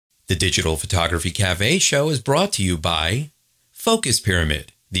The Digital Photography Cafe show is brought to you by Focus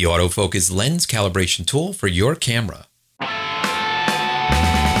Pyramid, the autofocus lens calibration tool for your camera.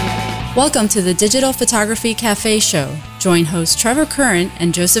 Welcome to the Digital Photography Cafe show. Join hosts Trevor Current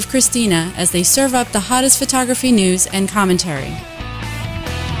and Joseph Christina as they serve up the hottest photography news and commentary.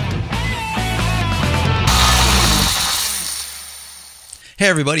 Hey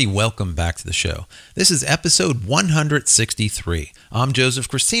everybody, welcome back to the show. This is episode 163. I'm Joseph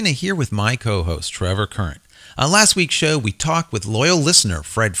Christina here with my co-host Trevor Current. On last week's show, we talked with loyal listener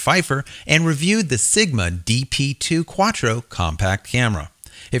Fred Pfeiffer and reviewed the Sigma DP2 Quattro compact camera.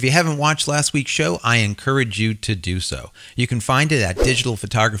 If you haven't watched last week's show, I encourage you to do so. You can find it at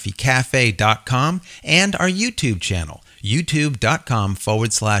digitalphotographycafe.com and our YouTube channel,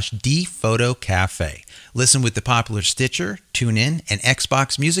 youtube.com/dphotocafe. Listen with the popular Stitcher, TuneIn, and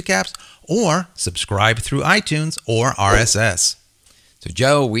Xbox Music apps, or subscribe through iTunes or RSS. So,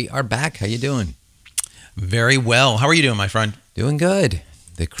 Joe, we are back. How you doing? Very well. How are you doing, my friend? Doing good.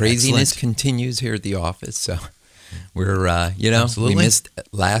 The craziness Excellent. continues here at the office, so we're, Absolutely. we missed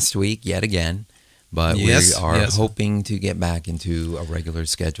last week yet again, but we are hoping to get back into a regular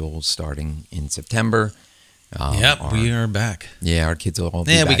schedule starting in September. We are back. Yeah, our kids will all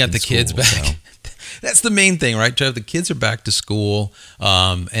be Yeah, back we got in the school, kids back. so. That's the main thing, right, Jeff? The kids are back to school,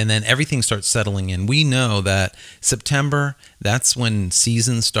 and then everything starts settling in. We know that September, that's when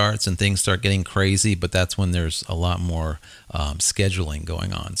season starts and things start getting crazy, but that's when there's a lot more scheduling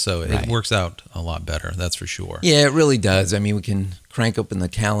going on. So it works out a lot better, that's for sure. Yeah, it really does. I mean, we can crank open the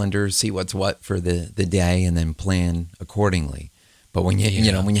calendar, see what's what for the day, and then plan accordingly. But when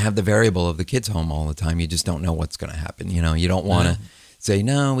when you have the variable of the kids home all the time, you just don't know what's going to happen. You know, you don't want to say,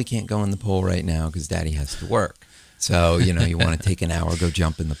 no, we can't go in the pool right now because Daddy has to work. So, you want to take an hour, go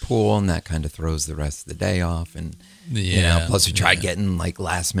jump in the pool, and that kind of throws the rest of the day off. And, plus we try getting like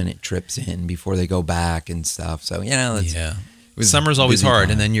last minute trips in before they go back and stuff. So, Summer's always hard.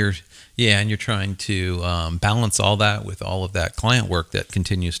 Time. And then you're trying to balance all that with all of that client work that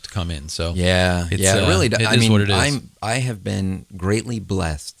continues to come in. So it really does. It is what it is. I have been greatly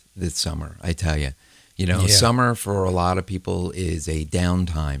blessed this summer, I tell you. Summer for a lot of people is a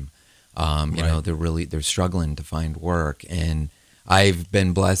downtime. They're struggling to find work, and I've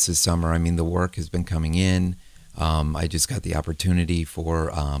been blessed this summer. I mean, the work has been coming in. I just got the opportunity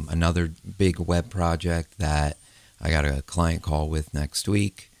for another big web project that I got a client call with next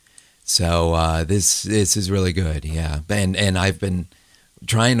week. So this is really good, yeah. And I've been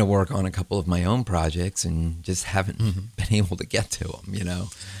trying to work on a couple of my own projects and just haven't been able to get to them,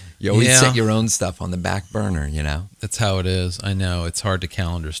 You always set your own stuff on the back burner, That's how it is. I know. It's hard to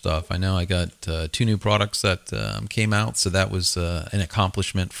calendar stuff. I know I got 2 new products that came out, so that was an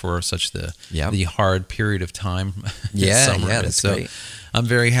accomplishment for such the hard period of time this summer. Yeah, that's great. I'm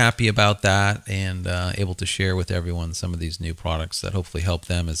very happy about that and able to share with everyone some of these new products that hopefully help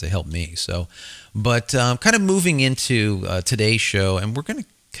them as they help me. So, but kind of moving into today's show, and we're going to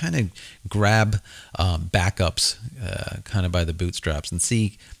kind of grab backups kind of by the bootstraps and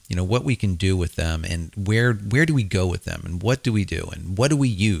see what we can do with them, and where do we go with them, and what do we do, and what do we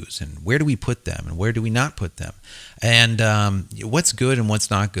use, and where do we put them, and where do we not put them, and what's good and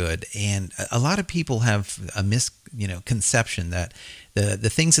what's not good. And a lot of people have a misconception that the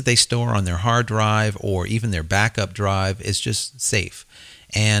things that they store on their hard drive or even their backup drive is just safe.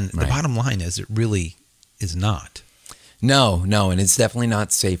 And the bottom line is it really is not. No, and it's definitely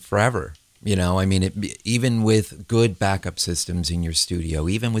not safe forever. I mean, even with good backup systems in your studio,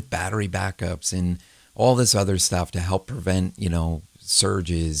 even with battery backups and all this other stuff to help prevent,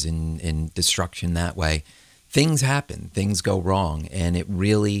 surges and destruction that way, things happen, things go wrong. And it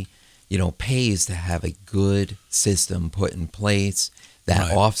really, pays to have a good system put in place, that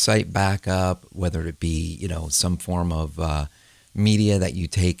offsite backup, whether it be, some form of media that you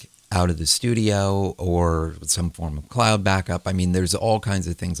take out of the studio or some form of cloud backup. I mean, there's all kinds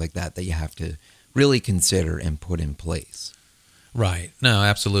of things like that you have to really consider and put in place. Right. No,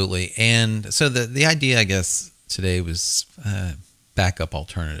 absolutely. And so the idea, I guess, today was backup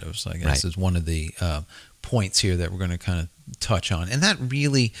alternatives, I guess, is one of the points here that we're going to kind of touch on. And that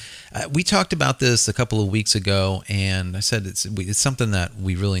really, we talked about this a couple of weeks ago, and I said it's something that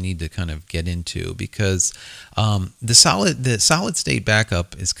we really need to kind of get into, because the solid state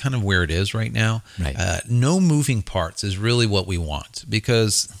backup is kind of where it is right now. No moving parts is really what we want,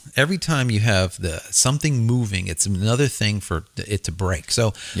 because every time you have something moving, it's another thing for it to break.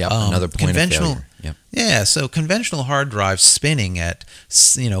 So another point of failure. Yeah, so conventional hard drives spinning at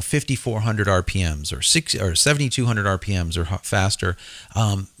 5,400 RPMs or 7,200 RPMs or faster.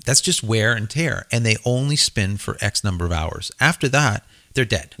 That's just wear and tear, and they only spin for X number of hours. After that, they're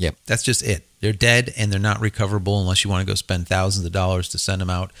dead. Yep. That's just it. They're dead, and they're not recoverable unless you want to go spend thousands of dollars to send them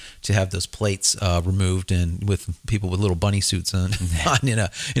out to have those plates removed, and with people with little bunny suits on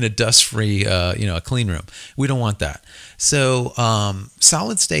in a dust-free a clean room. We don't want that. So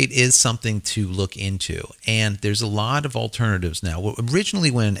solid state is something to look into, and there's a lot of alternatives now. Well,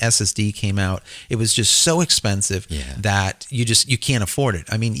 originally, when SSD came out, it was just so expensive that you can't afford it.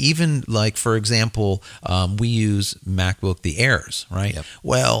 I mean, even like, for example, we use MacBook, the Airs, right? Yep.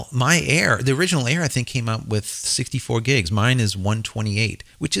 Well, my Air, the original Air, I think, came out with 64 gigs. Mine is 128,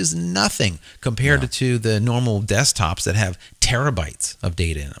 which is nothing compared to the normal desktops that have terabytes of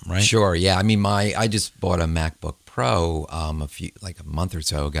data in them, right? Sure, yeah. I mean, I just bought a MacBook Pro a month or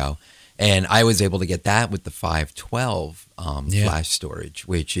so ago, and I was able to get that with the 512 flash storage,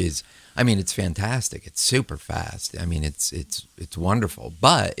 which is, I mean, it's fantastic. It's super fast. I mean, it's wonderful,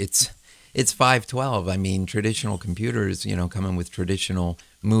 but it's 512. I mean, traditional computers, coming with traditional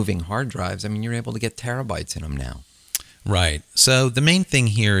moving hard drives, I mean, you're able to get terabytes in them now. Right. So the main thing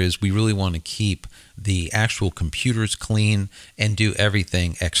here is we really want to keep the actual computers clean and do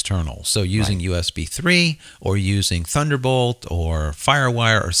everything external. So using USB 3 or using Thunderbolt or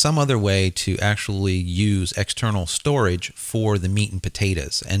FireWire or some other way to actually use external storage for the meat and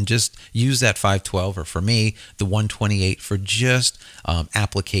potatoes, and just use that 512, or for me, the 128 for just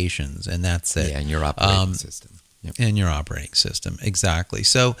applications, and that's it. Yeah, and your operating system. Yep. In your operating system, exactly.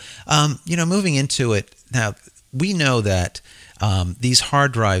 So, moving into it now, we know that these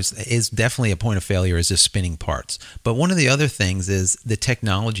hard drives is definitely a point of failure, is just spinning parts. But one of the other things is the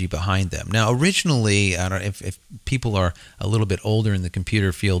technology behind them. Now, originally, I don't know if people are a little bit older in the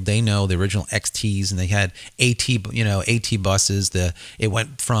computer field, they know the original XTs, and they had AT buses. It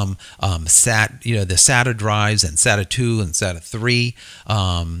went from the SATA drives and SATA 2 and SATA 3,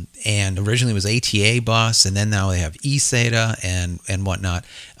 and originally it was ATA bus, and then now they have eSATA and whatnot.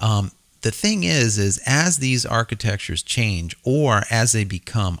 The thing is as these architectures change, or as they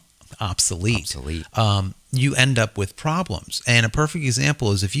become obsolete, you end up with problems. And a perfect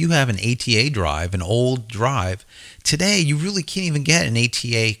example is if you have an ATA drive, an old drive, today you really can't even get an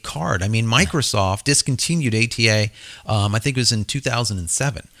ATA card. I mean, Microsoft discontinued ATA, I think it was in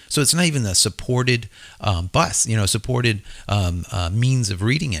 2007. So it's not even the supported bus, supported means of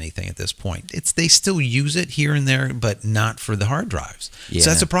reading anything at this point. They still use it here and there, but not for the hard drives. Yeah. So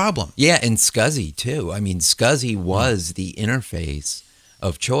that's a problem. Yeah, and SCSI too. I mean, SCSI was the interface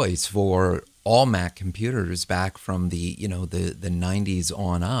of choice for all Mac computers back from the 90s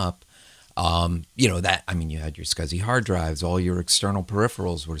on up. You had your SCSI hard drives, all your external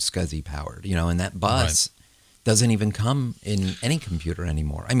peripherals were SCSI powered, and that bus doesn't even come in any computer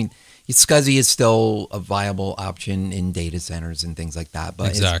anymore. I mean, SCSI is still a viable option in data centers and things like that.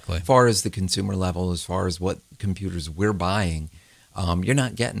 But as far as the consumer level, as far as what computers we're buying, you're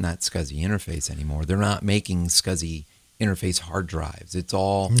not getting that SCSI interface anymore. They're not making SCSI interface hard drives. It's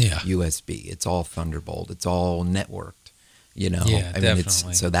all USB. It's all Thunderbolt. It's all networked.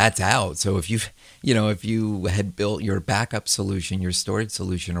 So that's out. So if you had built your backup solution, your storage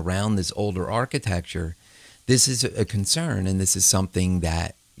solution around this older architecture, this is a concern, and this is something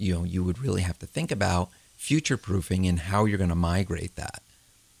that you would really have to think about future-proofing and how you're going to migrate that.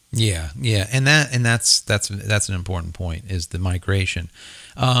 Yeah, and that's an important point, is the migration.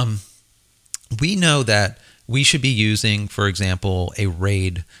 We know that we should be using, for example, a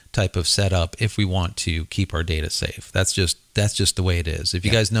RAID type of setup if we want to keep our data safe. That's just the way it is. If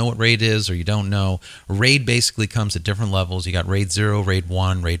you guys know what RAID is, or you don't know, RAID basically comes at different levels. You got RAID 0, RAID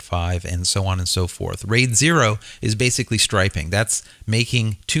 1, RAID 5, and so on and so forth. RAID 0 is basically striping. That's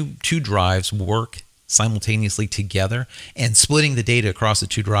making two drives work simultaneously together and splitting the data across the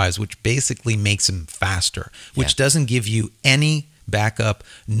two drives, which basically makes them faster, which doesn't give you any backup,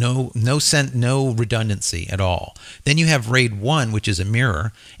 no redundancy at all. Then you have RAID 1, which is a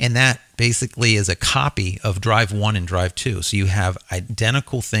mirror, and that basically is a copy of drive 1 and drive 2. So you have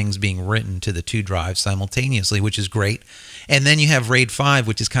identical things being written to the two drives simultaneously, which is great. And then you have RAID 5,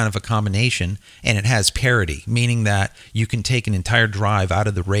 which is kind of a combination, and it has parity, meaning that you can take an entire drive out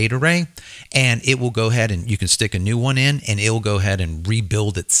of the RAID array, and it will go ahead and you can stick a new one in, and it will go ahead and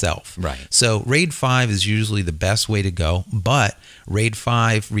rebuild itself. Right. So RAID 5 is usually the best way to go, but RAID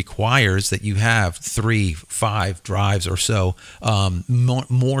 5 requires that you have 3-5 drives or so,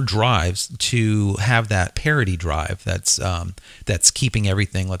 more drives to have that parity drive that's keeping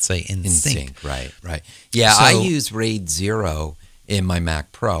everything, let's say, in sync. Right. Yeah, so I use RAID 0 in my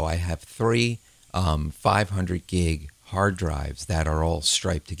Mac Pro. I have 3 500 gig hard drives that are all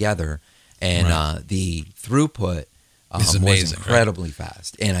striped together, and the throughput It's amazing, was incredibly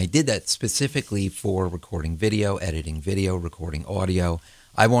fast. And I did that specifically for recording video, editing video, recording audio.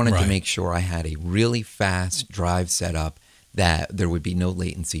 I wanted to make sure I had a really fast drive setup that there would be no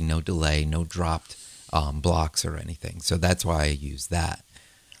latency, no delay, no dropped blocks or anything. So that's why I use that.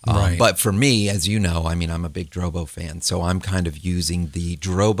 But for me, as you know, I mean, I'm a big Drobo fan, so I'm kind of using the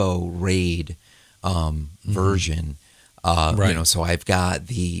Drobo RAID version. You know, so I've got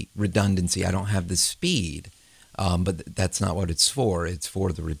the redundancy. I don't have the speed, but that's not what it's for. It's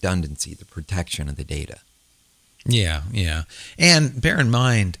for the redundancy, the protection of the data. Yeah, yeah. And bear in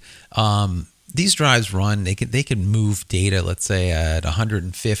mind, these drives run, they can move data, let's say at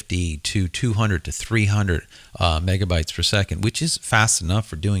 150 to 200 to 300 megabytes per second, which is fast enough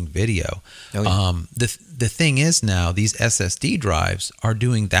for doing video. Oh, yeah. The thing is now, these SSD drives are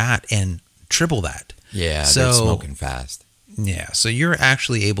doing that and triple that. Yeah, they're smoking fast. Yeah, so you're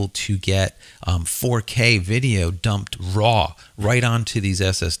actually able to get 4K video dumped raw right onto these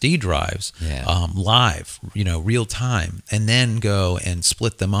SSD drives, live, you know, real time, and then go and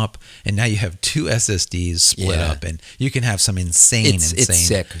split them up, and now you have 2 SSDs split up, and you can have some insane. It's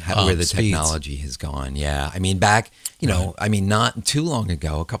sick where the technology has gone. Yeah, I mean, back, you know, I mean, not too long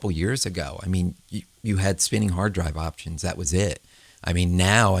ago, a couple years ago, I mean, you had spinning hard drive options. That was it. I mean,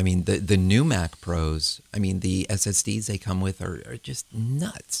 now, I mean, the new Mac Pros, I mean, the SSDs they come with are just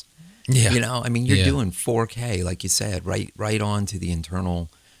nuts. Yeah. You know, I mean, you're doing 4K, like you said, right on to the internal,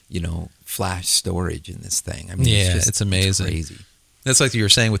 you know, flash storage in this thing. I mean, it's amazing. It's crazy. That's like you were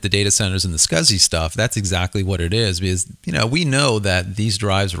saying with the data centers and the SCSI stuff. That's exactly what it is, because, you know, we know that these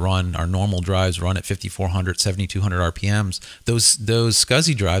drives run, our normal drives run at 5,400, 7,200 RPMs. Those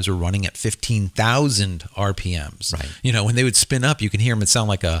SCSI drives are running at 15,000 RPMs. Right. You know, when they would spin up, you can hear them. It sound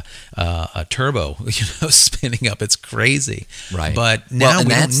like a turbo, you know, spinning up. It's crazy. Right. But now we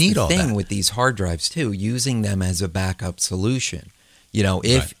don't need all that. That's the thing with these hard drives too, using them as a backup solution. You know,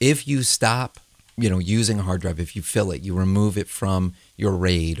 if you stop, you know, using a hard drive, if you fill it, you remove it from your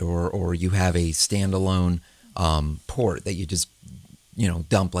RAID, or you have a standalone port that you just, you know,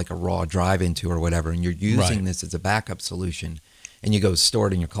 dump like a raw drive into or whatever, and you're using this as a backup solution, and you go store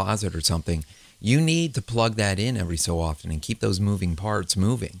it in your closet or something, you need to plug that in every so often and keep those moving parts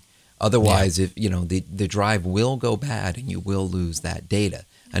moving. Otherwise, if you know, the drive will go bad and you will lose that data.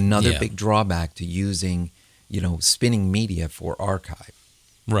 Another big drawback to using, you know, spinning media for archive.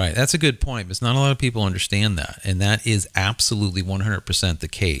 Right. That's a good point, because not a lot of people understand that. And that is absolutely 100% the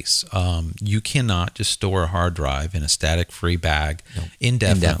case. You cannot just store a hard drive in a static-free bag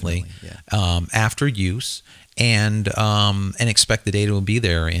indefinitely. After use, and expect the data will be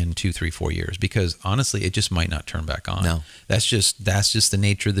there in 2, 3, 4 years, because honestly, it just might not turn back on. No. That's just the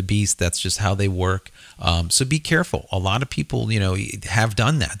nature of the beast. That's just how they work. So be careful. A lot of people, you know, have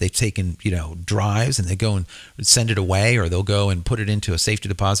done that. They've taken, you know, drives and they go and send it away, or they'll go and put it into a safety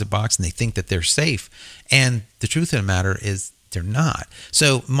deposit box and they think that they're safe. And the truth of the matter is they're not.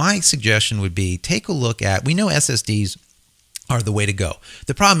 So my suggestion would be, take a look at, we know SSDs are the way to go.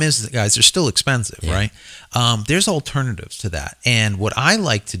 The problem is, guys, they're still expensive, right? There's alternatives to that. And what I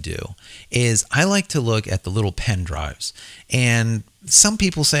like to do is I like to look at the little pen drives. And some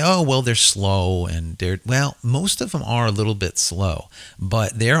people say, oh, well, they're slow, and well, most of them are a little bit slow,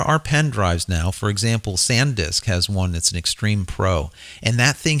 but there are pen drives now. For example, SanDisk has one that's an Extreme Pro, and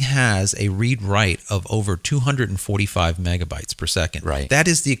that thing has a read-write of over 245 megabytes per second. Right. That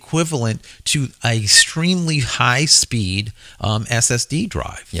is the equivalent to an extremely high-speed SSD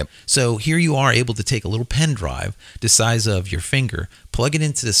drive. Yep. So here you are able to take a little pen drive the size of your finger, plug it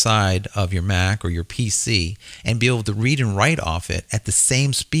into the side of your Mac or your PC, and be able to read and write off it at the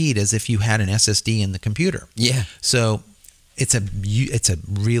same speed as if you had an SSD in the computer. Yeah. So it's a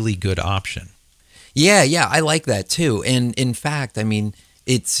really good option. Yeah, I like that too. And in fact, I mean,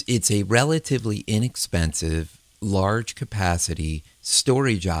 it's a relatively inexpensive, large capacity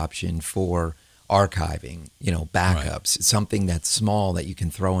storage option for archiving, you know, backups, something that's small that you can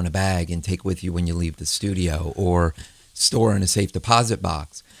throw in a bag and take with you when you leave the studio, or store in a safe deposit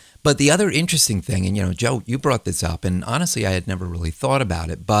box. But the other interesting thing, and, you know, Joe, you brought this up, and honestly, I had never really thought about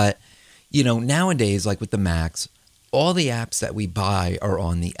it, but, you know, nowadays, like with the Macs, all the apps that we buy are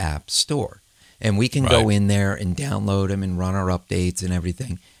on the App Store, and we can go in there and download them and run our updates and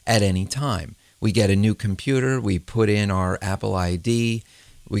everything at any time. We get a new computer, we put in our Apple ID,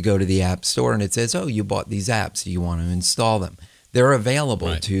 we go to the App Store, and it says, oh, you bought these apps, you want to install them. They're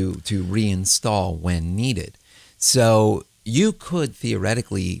available to reinstall when needed. So you could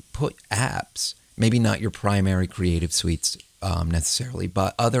theoretically put apps, maybe not your primary creative suites necessarily,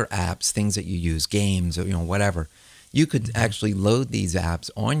 but other apps, things that you use, games, or, you know, whatever. You could actually load these apps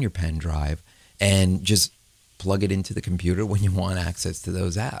on your pen drive and just plug it into the computer when you want access to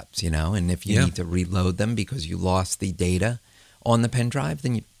those apps, and if you need to reload them because you lost the data on the pen drive,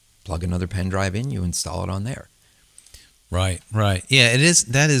 then you plug another pen drive in, you install it on there. Right. Yeah,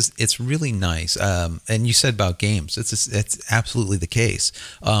 it's really nice. And you said about games, it's absolutely the case.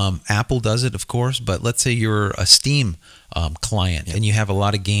 Apple does it, of course, but let's say you're a Steam client and you have a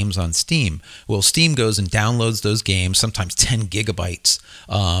lot of games on Steam. Well, Steam goes and downloads those games, sometimes 10 gigabytes,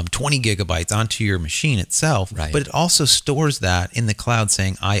 20 gigabytes onto your machine itself, but it also stores that in the cloud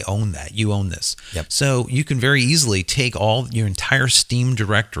saying, I own that, you own this. So you can very easily take all your entire Steam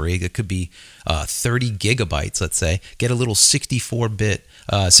directory, that could be 30 gigabytes, let's say, get a little 64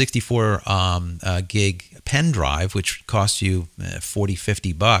 gig pen drive, which costs you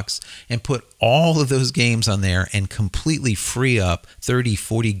 $40-50, and put all of those games on there and completely free up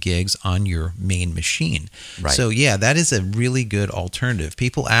 30-40 gigs on your main machine. So yeah, that is a really good alternative.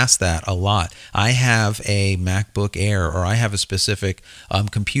 People ask that a lot. I have a MacBook Air, or I have a specific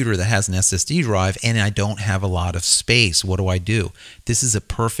computer that has an SSD drive and I don't have a lot of space. What do I do? This is a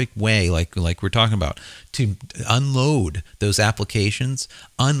perfect way, like we're talking about, to unload those applications,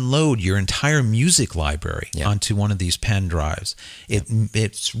 unload your entire music library onto one of these pen drives.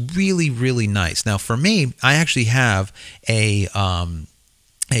 It's really, really nice. Now, for me, I actually have a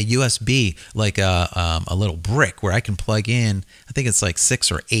USB, like a little brick where I can plug in, I think it's like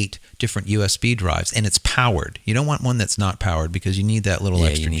 6 or 8 different USB drives, and it's powered. You don't want one that's not powered because you need that little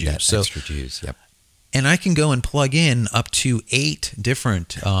extra juice. That extra juice, And I can go and plug in up to 8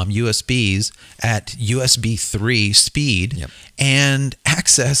 different USBs at USB 3 speed and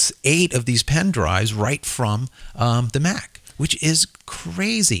access 8 of these pen drives right from the Mac, which is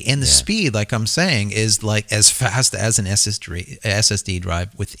crazy. And the speed, like I'm saying, is like as fast as an SSD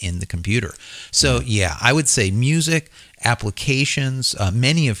drive within the computer. So yeah, I would say music, applications,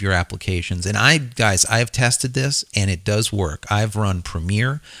 many of your applications, and I have tested this and it does work. I've run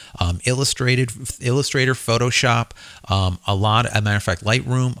Premiere, Illustrator, Photoshop, as a matter of fact,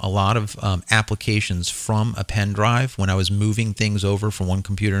 Lightroom, a lot of applications from a pen drive when I was moving things over from one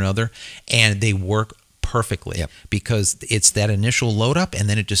computer to another, and they work perfectly because it's that initial load up and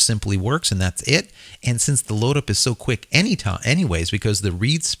then it just simply works and that's it. And since the load up is so quick anyways, because the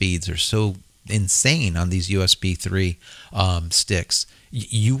read speeds are so insane on these USB 3 sticks,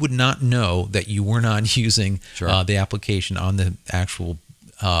 you would not know that you were not using the application on the actual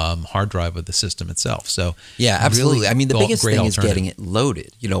hard drive of the system itself. So yeah, absolutely. Really, I mean, the biggest thing is getting it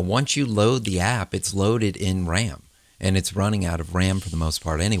loaded. Once you load the app, it's loaded in RAM. And it's running out of RAM for the most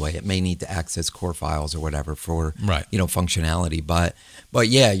part anyway. It may need to access core files or whatever for functionality. But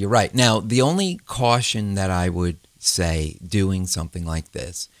yeah, you're right. Now, the only caution that I would say doing something like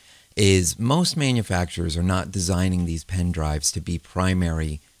this is most manufacturers are not designing these pen drives to be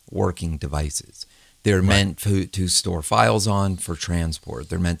primary working devices. They're meant to store files on for transport.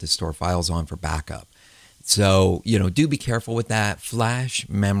 They're meant to store files on for backup. So, do be careful with that. Flash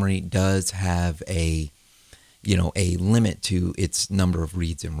memory does have a limit to its number of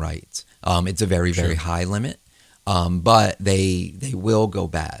reads and writes. It's a very, very high limit, but they will go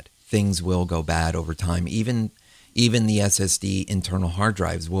bad. Things will go bad over time. Even the SSD internal hard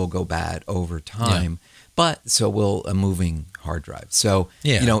drives will go bad over time, but so will a moving hard drive. So,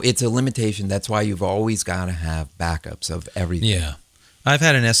 it's a limitation. That's why you've always got to have backups of everything. Yeah. I've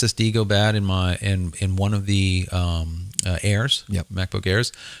had an SSD go bad in one of the Airs, MacBook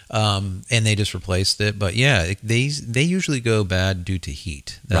Airs, and they just replaced it. But yeah, they usually go bad due to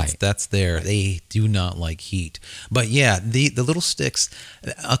heat. That's they do not like heat. But yeah, the little sticks,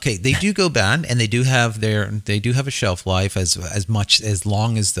 okay, they do go bad, and they do have a shelf life as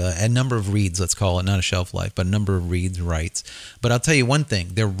long as a number of reads, let's call it, not a shelf life, but a number of reads and writes. But I'll tell you one thing,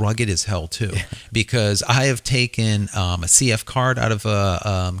 they're rugged as hell too, because I have taken a CF card out of a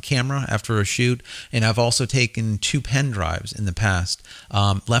camera after a shoot, and I've also taken 2 pen drives in the past,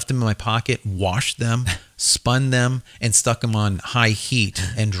 left them in my pocket, washed them, spun them, and stuck them on high heat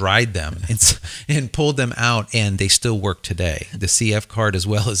and dried them and pulled them out, and they still work today. The CF card as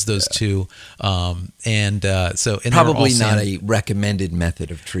well as those 2, and probably not a recommended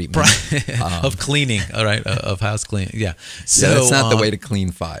method of treatment of cleaning. All right, of house cleaning. Yeah, so that's not the way to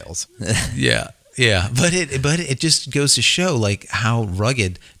clean files. Yeah, but it just goes to show like how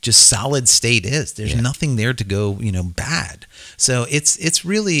rugged just solid state is. There's nothing there to go, bad. So it's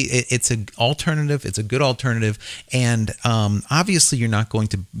really an alternative. It's a good alternative, and obviously you're not going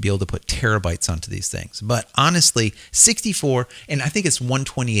to be able to put terabytes onto these things. But honestly, 64, and I think it's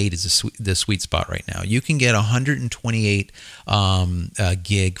 128 is the sweet spot right now. You can get 128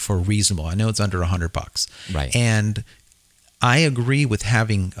 gig for reasonable. I know it's under $100, right? And I agree with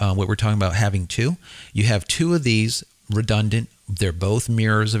having what we're talking about, having two. You have two of these redundant. They're both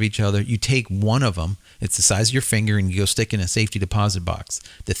mirrors of each other. You take one of them, it's the size of your finger, and you go stick in a safety deposit box.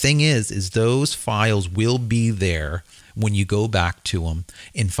 The thing is those files will be there when you go back to them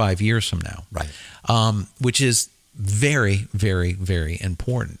in 5 years from now. Right. Which is very, very, very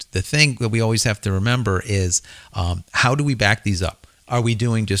important. The thing that we always have to remember is how do we back these up? Are we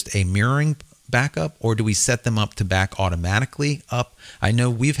doing just a mirroring backup, or do we set them up to back automatically up? I know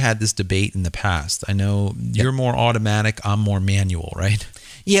we've had this debate in the past. I know you're more automatic, I'm more manual, right?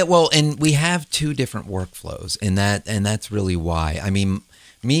 Yeah, well, and we have two different workflows, and that's really why. I mean,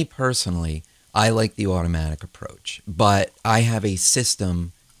 me personally, I like the automatic approach, but I have a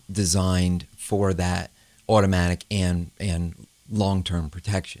system designed for that automatic and long-term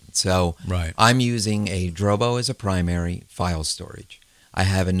protection. So I'm using a Drobo as a primary file storage. I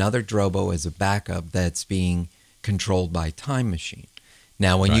have another Drobo as a backup that's being controlled by Time Machine.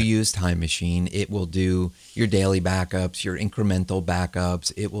 Now, when you use Time Machine, it will do your daily backups, your incremental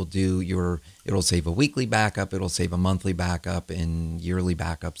backups. It'll save a weekly backup, it'll save a monthly backup, and yearly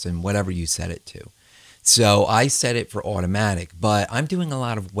backups, and whatever you set it to. So I set it for automatic, but I'm doing a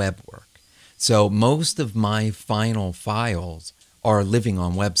lot of web work. So most of my final files are living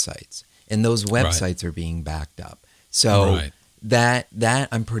on websites, and those websites are being backed up. So that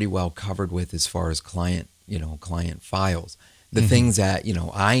I'm pretty well covered with as far as client files. The things that,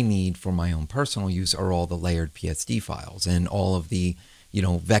 I need for my own personal use are all the layered PSD files and all of the,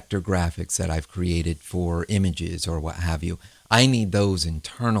 vector graphics that I've created for images or what have you. I need those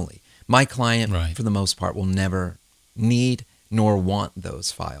internally. My client, for the most part, will never need nor want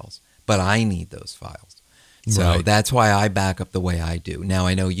those files, but I need those files. So that's why I back up the way I do. Now,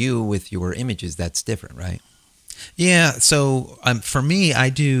 I know you, with your images, that's different, right? Yeah, so for me, I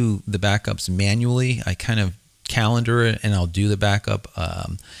do the backups manually. I kind of calendar it, and I'll do the backup.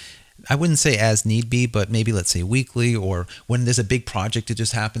 I wouldn't say as need be, but maybe let's say weekly, or when there's a big project that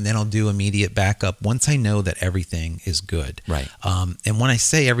just happened, then I'll do immediate backup once I know that everything is good. Right. And when I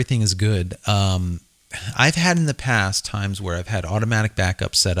say everything is good, I've had in the past times where I've had automatic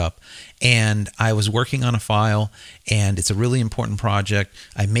backup set up, and I was working on a file, and it's a really important project.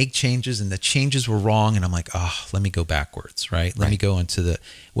 I make changes, and the changes were wrong, and I'm like, let me go backwards, right? Let me go into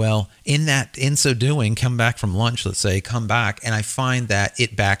in so doing, come back from lunch, let's say, come back, and I find that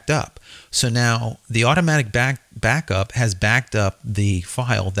it backed up. So now the automatic backup has backed up the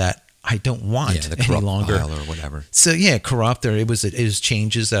file that I don't want the any longer, file or whatever. So corrupt, or it was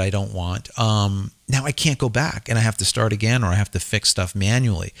changes that I don't want. Now I can't go back, and I have to start again, or I have to fix stuff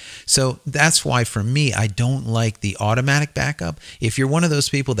manually. So that's why for me, I don't like the automatic backup. If you're one of those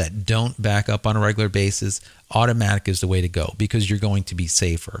people that don't back up on a regular basis, automatic is the way to go, because you're going to be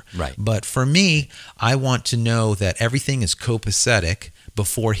safer. Right. But for me, I want to know that everything is copacetic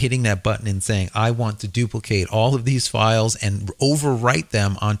before hitting that button and saying, I want to duplicate all of these files and overwrite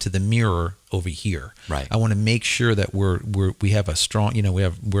them onto the mirror over here. Right. I want to make sure that we have a strong, we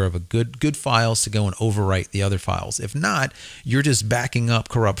have a good files to go and overwrite the other files. If not, you're just backing up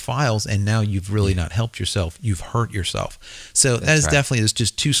corrupt files, and now you've really not helped yourself. You've hurt yourself. So that is definitely, there's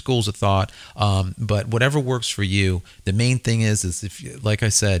just two schools of thought. But whatever works for you, the main thing is if you, like I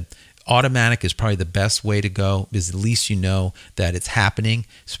said, automatic is probably the best way to go, because at least you know that it's happening,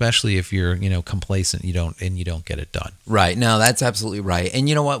 especially if you're complacent, you don't get it done. Right. No, that's absolutely right. And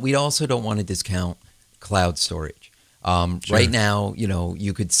you know what? We also don't want to discount cloud storage. Sure. Right now,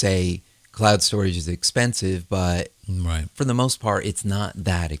 you could say cloud storage is expensive, but for the most part, it's not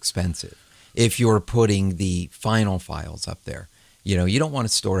that expensive. If you're putting the final files up there, you don't want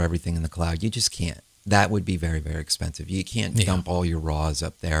to store everything in the cloud. You just can't. That would be very, very expensive. You can't dump all your RAWs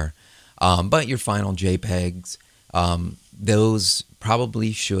up there. But your final JPEGs, those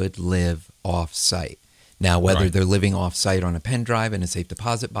probably should live off-site. Now, whether they're living off-site on a pen drive in a safe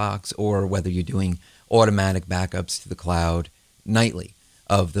deposit box, or whether you're doing automatic backups to the cloud nightly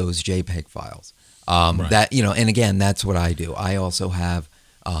of those JPEG files, that and again, that's what I do. I also have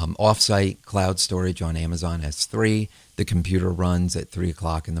off-site cloud storage on Amazon S3. The computer runs at 3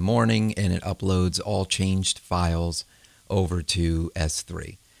 o'clock in the morning, and it uploads all changed files over to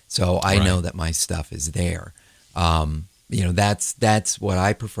S3. So I know that my stuff is there. That's what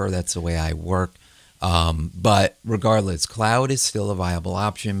I prefer. That's the way I work. But regardless, cloud is still a viable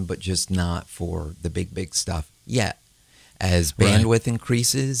option, but just not for the big stuff yet. As bandwidth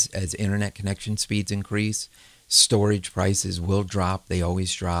increases, as internet connection speeds increase, storage prices will drop. They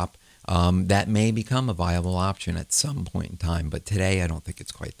always drop. That may become a viable option at some point in time. But today, I don't think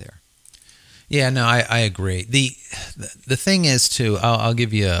it's quite there. Yeah, no, I agree. The thing is too, I'll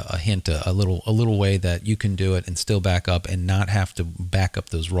give you a hint, a little way that you can do it and still back up and not have to back up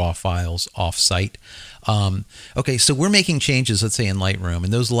those raw files off site. Okay, so we're making changes, let's say in Lightroom,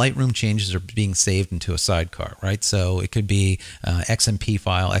 and those Lightroom changes are being saved into a sidecar, right? So it could be XMP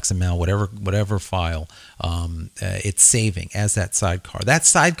file, XML, whatever file it's saving as that sidecar. That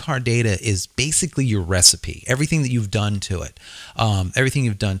sidecar data is basically your recipe, everything that you've done to it, everything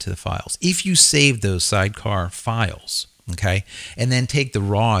you've done to the files. If you save those sidecar files, okay, and then take the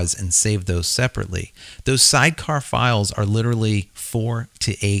raws and save those separately, those sidecar files are literally 4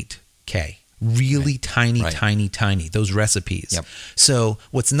 to 8K. Really tiny, tiny, those recipes. Yep. So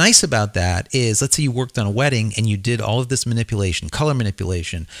what's nice about that is, let's say you worked on a wedding and you did all of this manipulation, color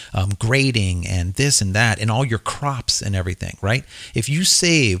manipulation, grading, and this and that, and all your crops and everything, right? If you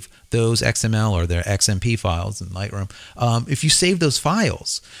save those XML or their XMP files in Lightroom, if you save those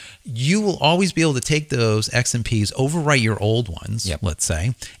files, you will always be able to take those XMPs, overwrite your old ones, let's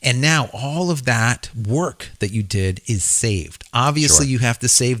say, and now all of that work that you did is saved. Obviously, you have to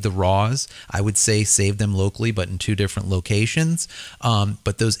save the raws. I would say save them locally, but in 2 different locations.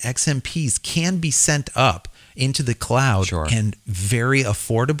 But those XMPs can be sent up into the cloud and very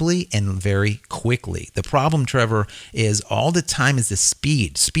affordably and very quickly. The problem, Trevor, is all the time is the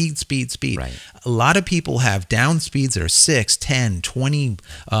speed. Right. A lot of people have down speeds that are 6, 10, 20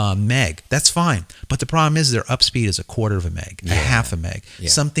 meg. That's fine. But the problem is their up speed is a quarter of a meg, a half a meg,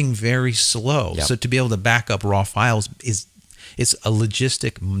 something very slow. So to be able to back up raw files it's a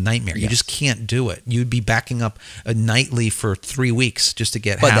logistic nightmare. You just can't do it. You'd be backing up nightly for 3 weeks just to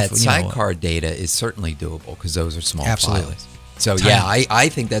get half. But that sidecar data is certainly doable because those are small files. So I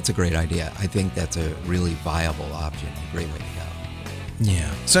think that's a great idea. I think that's a really viable option. A great way to go.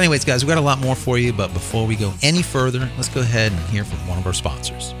 Yeah. So anyways, guys, we've got a lot more for you, but before we go any further, let's go ahead and hear from one of our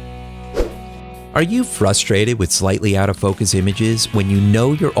sponsors. Are you frustrated with slightly out of focus images when you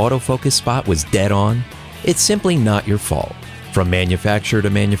know your autofocus spot was dead on? It's simply not your fault. From manufacturer to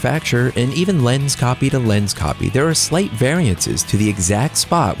manufacturer, and even lens copy to lens copy, there are slight variances to the exact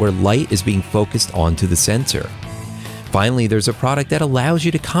spot where light is being focused onto the sensor. Finally, there's a product that allows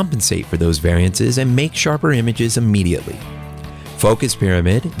you to compensate for those variances and make sharper images immediately. Focus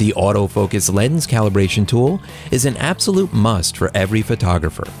Pyramid, the autofocus lens calibration tool, is an absolute must for every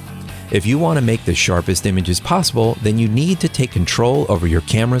photographer. If you want to make the sharpest images possible, then you need to take control over your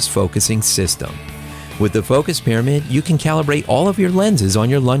camera's focusing system. With the Focus Pyramid, you can calibrate all of your lenses on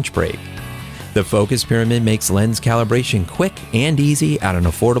your lunch break. The Focus Pyramid makes lens calibration quick and easy at an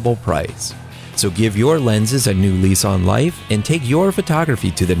affordable price. So give your lenses a new lease on life and take your photography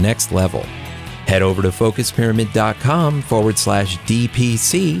to the next level. Head over to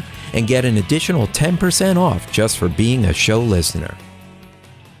focuspyramid.com/DPC and get an additional 10% off just for being a show listener.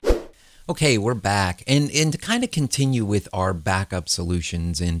 Okay, we're back. And to kind of continue with our backup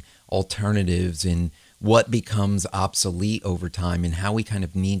solutions and alternatives and what becomes obsolete over time and how we kind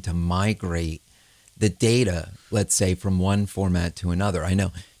of need to migrate the data, let's say, from one format to another. I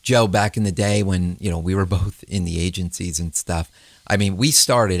know, Joe, back in the day when, we were both in the agencies and stuff, I mean, we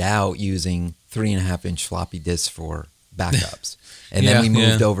started out using 3.5-inch floppy disks for backups. And then we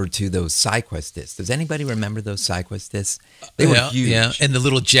moved over to those SideQuest disks. Does anybody remember those SideQuest disks? They were huge. Yeah, and the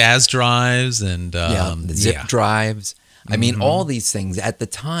little Jazz drives and the zip drives. I mean, all these things, at the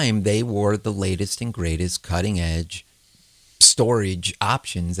time, they were the latest and greatest cutting-edge storage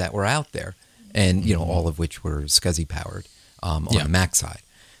options that were out there. And, all of which were SCSI powered on the Mac side.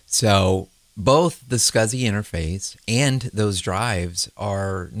 So both the SCSI interface and those drives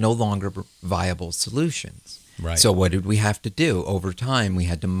are no longer viable solutions. Right. So what did we have to do? Over time, we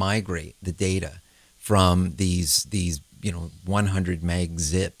had to migrate the data from these 100 meg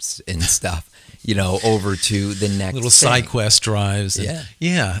zips and stuff, over to the next little SideQuest drives. And,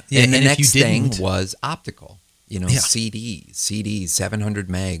 And the next thing was optical. CDs, 700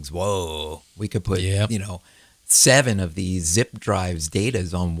 megs. Whoa, we could put 7 of these zip drives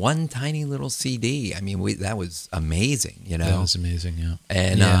datas on one tiny little CD. I mean, that was amazing. That was amazing. Yeah.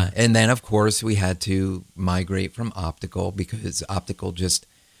 And then of course we had to migrate from optical because optical just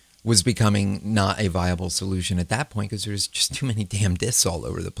was becoming not a viable solution at that point because there's just too many damn disks all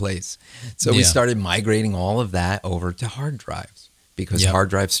over the place. So we started migrating all of that over to hard drives because hard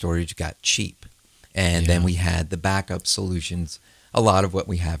drive storage got cheap. And then we had the backup solutions, a lot of what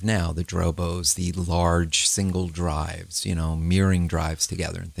we have now, the Drobos, the large single drives, mirroring drives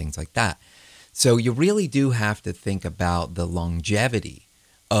together and things like that. So you really do have to think about the longevity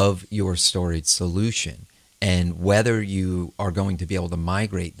of your storage solution and whether you are going to be able to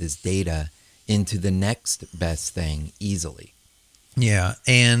migrate this data into the next best thing easily. Yeah,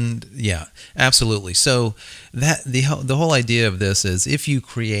 and yeah, absolutely. So that the whole idea of this is if you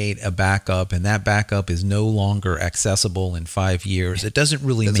create a backup and that backup is no longer accessible in 5 years, it doesn't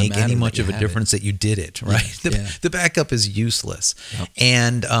really make any much of a difference that you did it, right? The backup is useless. Yep.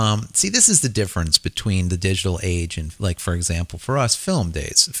 And see, this is the difference between the digital age and, like, for example, for us, film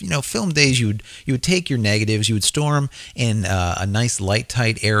days. Film days, you would take your negatives, you would store them in a nice light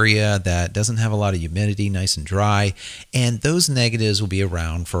tight area that doesn't have a lot of humidity, nice and dry, and those negatives will be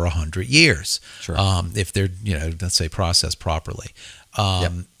around for 100 years. Sure. If they're, let's say processed properly.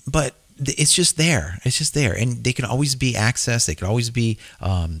 But it's just there. It's just there. And they can always be accessed. They can always be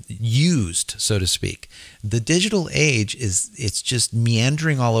used, so to speak. The digital age it's just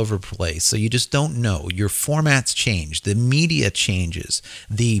meandering all over the place. So you just don't know. Your formats change. The media changes.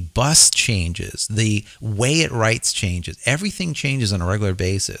 The bus changes. The way it writes changes. Everything changes on a regular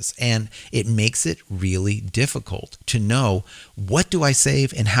basis. And it makes it really difficult to know, what do I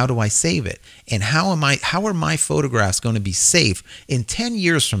save and how do I save it? And how are my photographs going to be safe in 10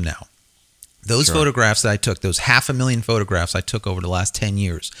 years from now? Those photographs that I took, those 500,000 photographs I took over the last 10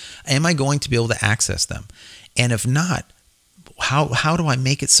 years, am I going to be able to access them? And if not, how do I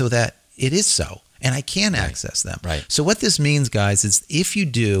make it so that it is so and I can access them? Right. So what this means, guys, is if you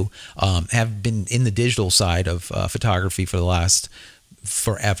do have been in the digital side of photography for the last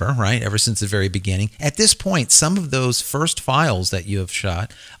forever, right? Ever since the very beginning. At this point, some of those first files that you have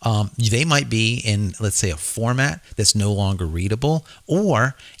shot, they might be in, let's say, a format that's no longer readable,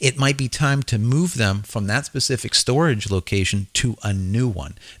 or it might be time to move them from that specific storage location to a new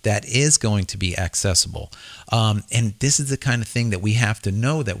one that is going to be accessible. And this is the kind of thing that we have to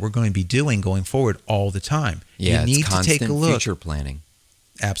know that we're going to be doing going forward all the time. Yeah, you need it's constant to take a look. Future planning.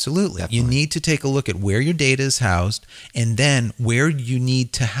 Absolutely. Definitely. You need to take a look at where your data is housed and then where you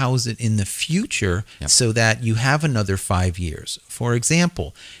need to house it in the future so that you have another 5 years. For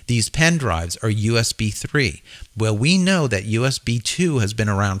example, these pen drives are USB 3. Well, we know that USB 2 has been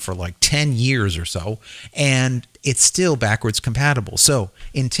around for like 10 years or so, and it's still backwards compatible. So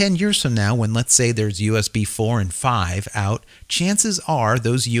in 10 years from now, when let's say there's USB 4 and 5 out, chances are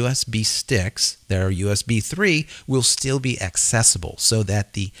those USB sticks that are USB 3 will still be accessible so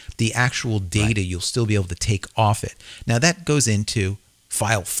that the actual data you'll still be able to take off it. Now that goes into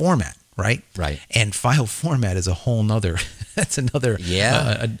file format, right? Right. And file format is a whole nother, that's another,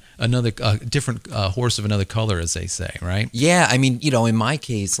 another different horse of another color, as they say, right? Yeah. I mean, in my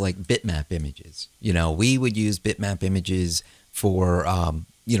case, like bitmap images, we would use bitmap images for,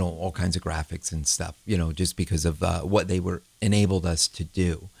 all kinds of graphics and stuff, just because of what they were enabled us to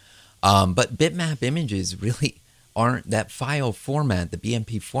do. But bitmap images really aren't, that file format, the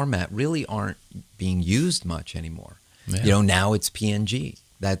BMP format, really aren't being used much anymore. Yeah. Now it's PNG.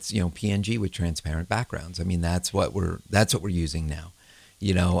 That's, PNG with transparent backgrounds. I mean, that's what we're using now.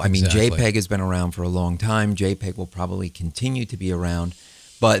 I mean, JPEG has been around for a long time. JPEG will probably continue to be around,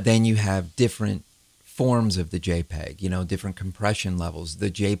 but then you have different forms of the JPEG, different compression levels.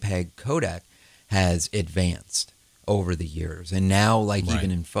 The JPEG codec has advanced over the years. And now, like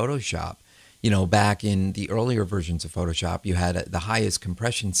even in Photoshop, back in the earlier versions of Photoshop, you had the highest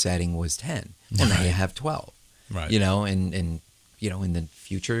compression setting was 10. Well, now you have 12. Right. And in the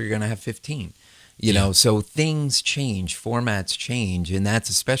future, you're going to have 15. So things change, formats change, and that's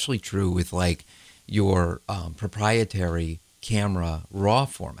especially true with like your proprietary camera RAW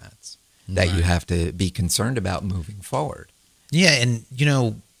formats that you have to be concerned about moving forward. Yeah, and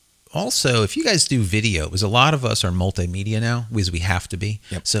also, if you guys do video, because a lot of us are multimedia now, because we have to be.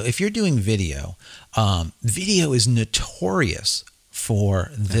 Yep. So if you're doing video, video is notorious for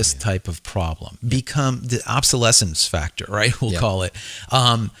this type of problem. Become the obsolescence factor, right? We'll call it.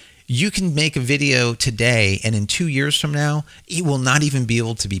 You can make a video today, and in 2 years from now, it will not even be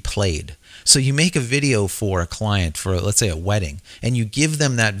able to be played. So you make a video for a client for, let's say, a wedding, and you give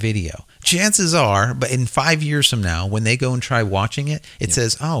them that video. Chances are, but in 5 years from now, when they go and try watching it, it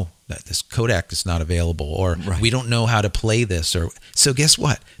says, oh, this codec is not available, or we don't know how to play this. Or so guess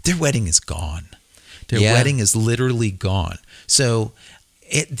what? Their wedding is gone. Their wedding is literally gone. So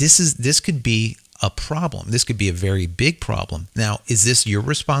this could be a problem. This could be a very big problem. Now, is this your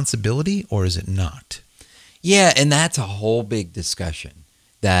responsibility or is it not? Yeah, and that's a whole big discussion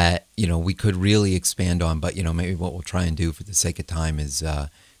that, we could really expand on. But, maybe what we'll try and do for the sake of time is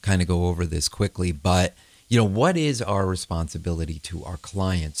kind of go over this quickly. But, what is our responsibility to our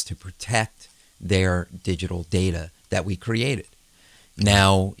clients to protect their digital data that we created?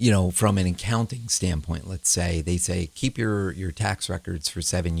 Now, from an accounting standpoint, let's say, they say, keep your tax records for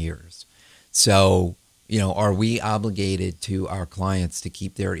 7 years. So, are we obligated to our clients to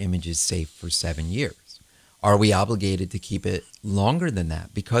keep their images safe for 7 years? Are we obligated to keep it longer than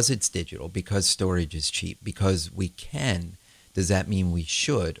that because it's digital, because storage is cheap, because we can? Does that mean we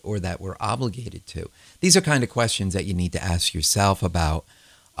should, or that we're obligated to? These are kind of questions that you need to ask yourself about.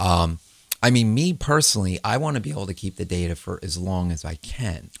 I mean, me personally, I want to be able to keep the data for as long as I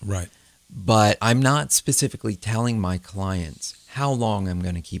can. Right. But I'm not specifically telling my clients how long I'm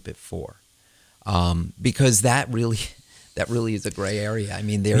going to keep it for, because that really is a gray area. I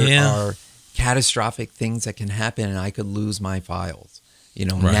mean, there are catastrophic things that can happen, and I could lose my files. You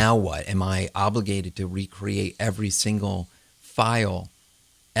know, now what? Am I obligated to recreate every single file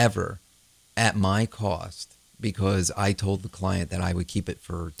ever at my cost because I told the client that I would keep it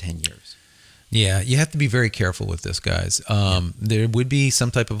for 10 years? Yeah, you have to be very careful with this, guys. There would be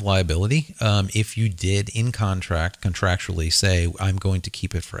some type of liability if you did in contractually say, I'm going to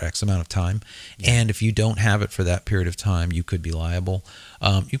keep it for X amount of time. And if you don't have it for that period of time, you could be liable.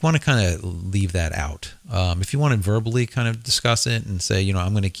 You want to kind of leave that out. If you want to verbally kind of discuss it and say, you know,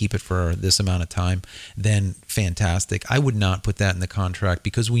 I'm going to keep it for this amount of time, then fantastic. I would not put that in the contract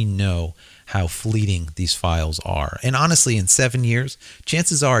because we know how fleeting these files are. And honestly, in 7 years,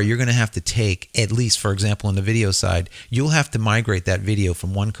 chances are you're going to have to take, at least, for example, on the video side, you'll have to migrate that video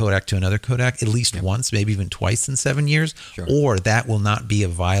from one codec to another codec at least once, maybe even twice in 7 years, or that will not be a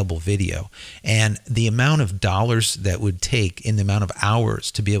viable video. And the amount of dollars that would take in the amount of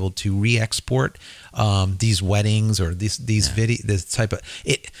hours to be able to re-export these weddings or this type of,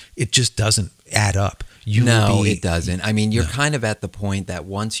 it just doesn't add up. It doesn't. I mean, you're kind of at the point that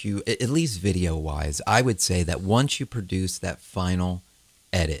once you, at least video-wise, I would say that once you produce that final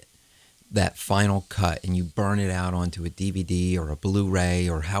edit, that final cut, and you burn it out onto a DVD or a Blu-ray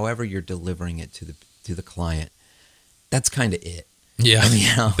or however you're delivering it to the client, that's kind of it. Yeah, I mean,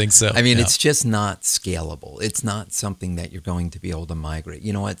 I think so. I mean, it's just not scalable. It's not something that you're going to be able to migrate.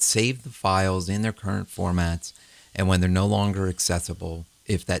 You know what? Save the files in their current formats, and when they're no longer accessible,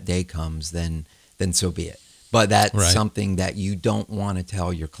 if that day comes, then so be it. But that's something that you don't want to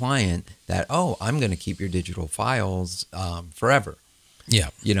tell your client that, oh, I'm going to keep your digital files forever. Yeah.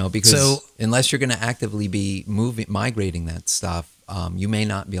 You know, because unless you're going to actively be migrating that stuff, you may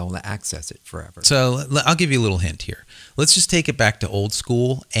not be able to access it forever. So I'll give you a little hint here. Let's just take it back to old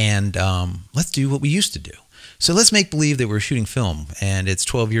school and let's do what we used to do. So let's make believe that we're shooting film and it's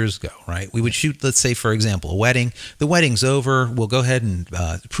 12 years ago, right? We would shoot, let's say, for example, a wedding. The wedding's over. We'll go ahead and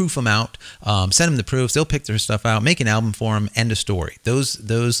proof them out, send them the proofs. They'll pick their stuff out, make an album for them, end of story. Those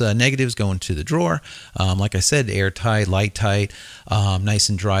negatives go into the drawer. Like I said, airtight, light tight, nice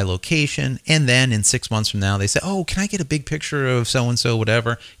and dry location. And then in 6 months from now, they say, oh, can I get a big picture of so-and-so,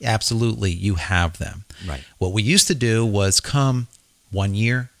 whatever? Absolutely, you have them. Right. What we used to do was come 1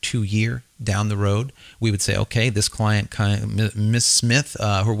 year, 2 year down the road, we would say, okay, this client, Miss Smith,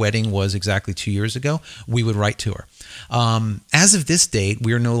 her wedding was exactly 2 years ago. We would write to her. As of this date,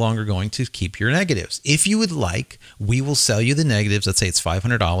 we are no longer going to keep your negatives. If you would like, we will sell you the negatives. Let's say it's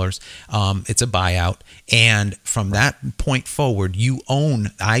 $500. It's a buyout. And from that point forward,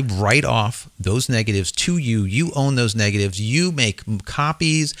 I write off those negatives to you. You own those negatives. You make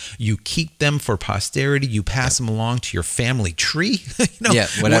copies. You keep them for posterity. You pass them along to your family tree.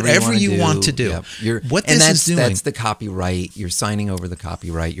 Whatever you want to do. Yep. That's the copyright. You're signing over the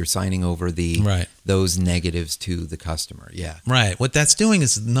copyright. You're signing over those negatives to the customer. Yeah. Right. What that's doing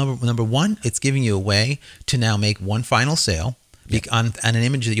is number one, it's giving you a way to now make one final sale on an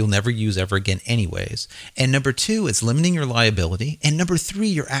image that you'll never use ever again anyways. And number two, it's limiting your liability. And number three,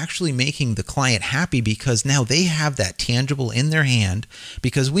 you're actually making the client happy because now they have that tangible in their hand,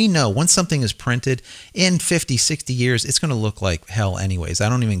 because we know once something is printed in 50, 60 years, it's going to look like hell anyways. I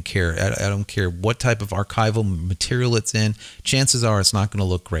don't even care. I don't care what type of archival material it's in. Chances are it's not going to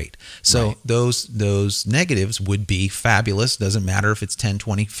look great. So those negatives would be fabulous. Doesn't matter if it's 10,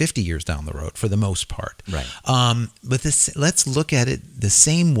 20, 50 years down the road for the most part. Right. But let's look at it the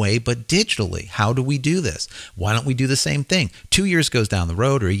same way, but digitally. How do we do this? Why don't we do the same thing? 2 years goes down the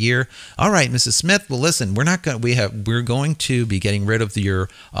road, or a year. All right, Mrs. Smith. Well, listen, we're going to be getting rid of your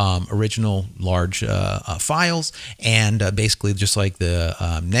original large files, and basically just like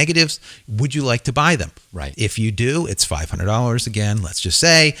the negatives. Would you like to buy them? Right. If you do, it's $500 again. Let's just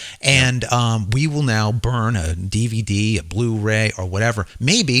say, and we will now burn a DVD, a Blu-ray, or whatever.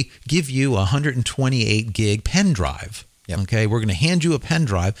 Maybe give you a 128 gig pen drive. Yep. Okay, we're going to hand you a pen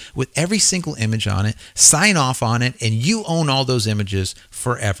drive with every single image on it, sign off on it, and you own all those images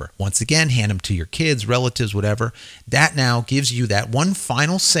forever. Once again, hand them to your kids, relatives, whatever. That now gives you that one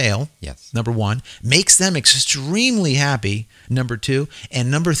final sale. Yes. Number one, makes them extremely happy. Number two, and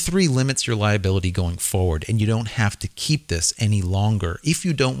number three, limits your liability going forward. And you don't have to keep this any longer if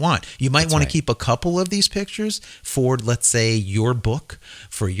you don't want. You might want to keep a couple of these pictures for, let's say, your book,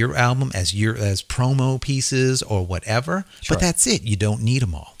 for your album as promo pieces or whatever. Sure. But that's it. You don't need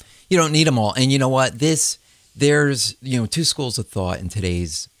them all. You don't need them all. And you know what? There's, two schools of thought in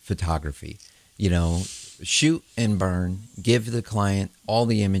today's photography. Shoot and burn, give the client all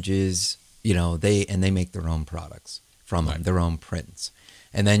the images, they make their own products from them, their own prints.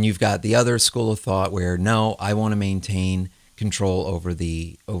 And then you've got the other school of thought where, no, I want to maintain control over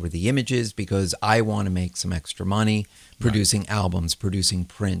the images because I want to make some extra money producing albums, producing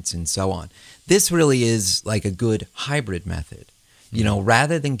prints, and so on. This really is like a good hybrid method.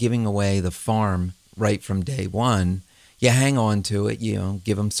 Rather than giving away the farm right from day one, you hang on to it,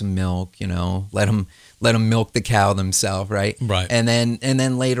 give them some milk, let them milk the cow themselves, right? Right. And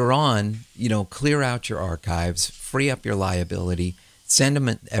then later on, clear out your archives, free up your liability, send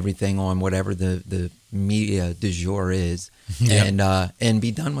them everything on whatever the media du jour is, and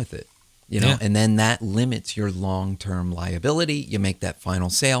be done with it. And then that limits your long-term liability. You make that final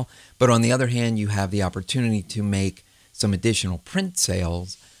sale. But on the other hand, you have the opportunity to make some additional print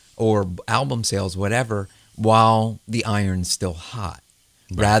sales or album sales, whatever, while the iron's still hot,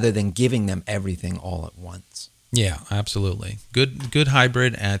 rather than giving them everything all at once. Yeah, absolutely. Good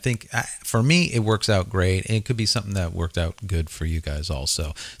hybrid. And I think for me, it works out great. And it could be something that worked out good for you guys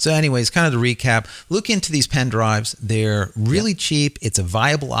also. So anyways, kind of to recap, look into these pen drives. They're really cheap. It's a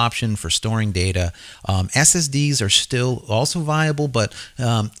viable option for storing data. SSDs are still also viable, but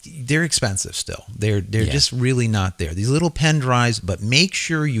they're expensive still. They're just really not there. These little pen drives, but make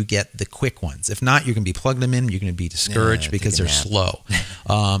sure you get the quick ones. If not, you're going to be plugging them in. You're going to be discouraged because they're slow.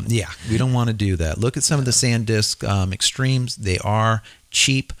 We don't want to do that. Look at some of the SanDisk Extremes. They are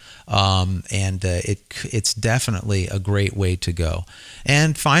cheap, and it's definitely a great way to go.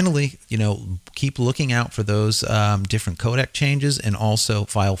 And finally, keep looking out for those different codec changes and also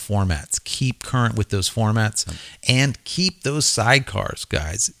file formats. Keep current with those formats and keep those sidecars,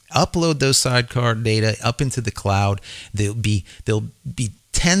 guys. Upload those sidecar data up into the cloud. They'll be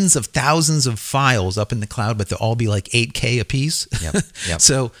tens of thousands of files up in the cloud, but they'll all be like 8K a piece. Yep.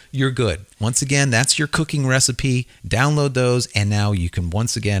 So you're good. Once again, that's your cooking recipe. Download those, and now you can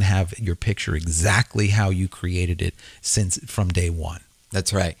once again have your picture exactly how you created it from day one.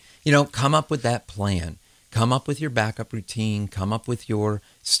 That's right. Come up with that plan. Come up with your backup routine. Come up with your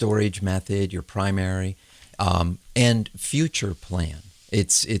storage method, your primary, and future plan.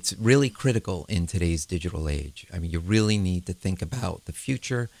 It's really critical in today's digital age. I mean, you really need to think about the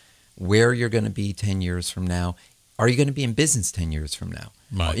future, where you're going to be 10 years from now. Are you going to be in business 10 years from now?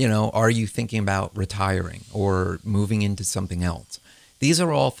 Right. Are you thinking about retiring or moving into something else? These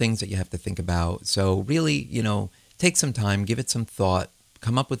are all things that you have to think about. So really, take some time, give it some thought,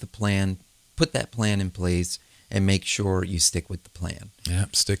 come up with a plan, put that plan in place, and make sure you stick with the plan. Yeah,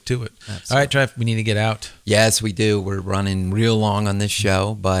 stick to it. Absolutely. All right, Trev, we need to get out. Yes, we do. We're running real long on this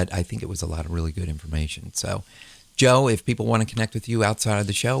show, but I think it was a lot of really good information. So, Joe, if people want to connect with you outside of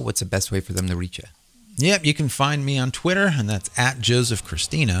the show, what's the best way for them to reach you? Yep, you can find me on Twitter, and that's @Joseph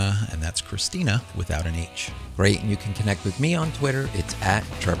Christina, and that's Christina without an H. Great, and you can connect with me on Twitter. It's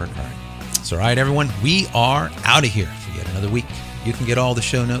 @TrevorCurran. So, all right, everyone, we are out of here for yet another week. You can get all the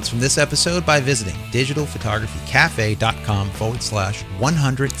show notes from this episode by visiting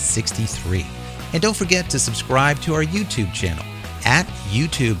digitalphotographycafe.com/163. And don't forget to subscribe to our YouTube channel at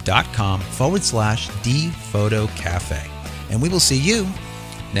youtube.com/dphotocafe. And we will see you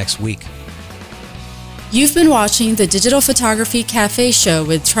next week. You've been watching the Digital Photography Cafe show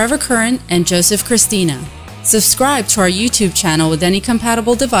with Trevor Curran and Joseph Christina. Subscribe to our YouTube channel with any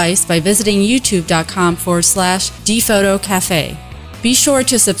compatible device by visiting youtube.com/dphotocafe. Be sure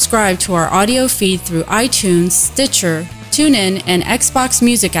to subscribe to our audio feed through iTunes, Stitcher, TuneIn, and Xbox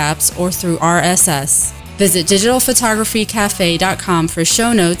Music apps or through RSS. Visit digitalphotographycafe.com for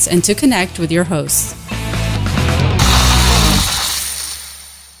show notes and to connect with your hosts.